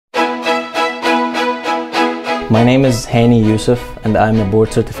My name is Hany Youssef and I'm a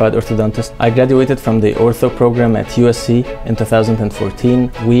board-certified orthodontist. I graduated from the ortho program at USC in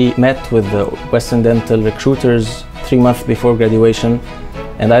 2014. We met with the Western Dental recruiters 3 months before graduation,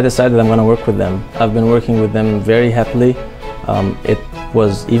 and I decided I'm going to work with them. I've been working with them very happily. It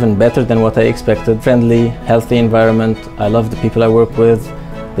was even better than what I expected. Friendly, healthy environment. I love the people I work with.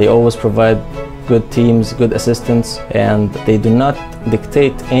 They always provide good teams, good assistants, and they do not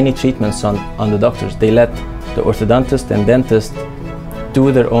dictate any treatments on the doctors. They let the orthodontist and dentist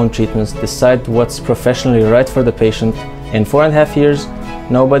do their own treatments, decide what's professionally right for the patient. In 4.5 years,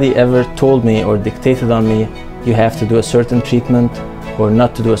 nobody ever told me or dictated on me, you have to do a certain treatment or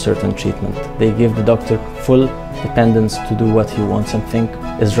not to do a certain treatment. They give the doctor full dependence to do what he wants and think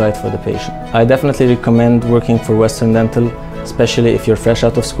is right for the patient. I definitely recommend working for Western Dental, especially if you're fresh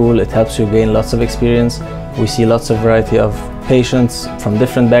out of school. It helps you gain lots of experience. We see lots of variety of patients from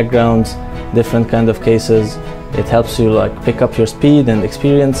different backgrounds, different kind of cases. It helps you pick up your speed and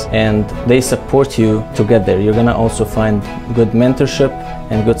experience, and they support you to get there. You're gonna also find good mentorship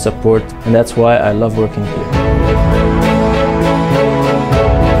and good support, and that's why I love working here.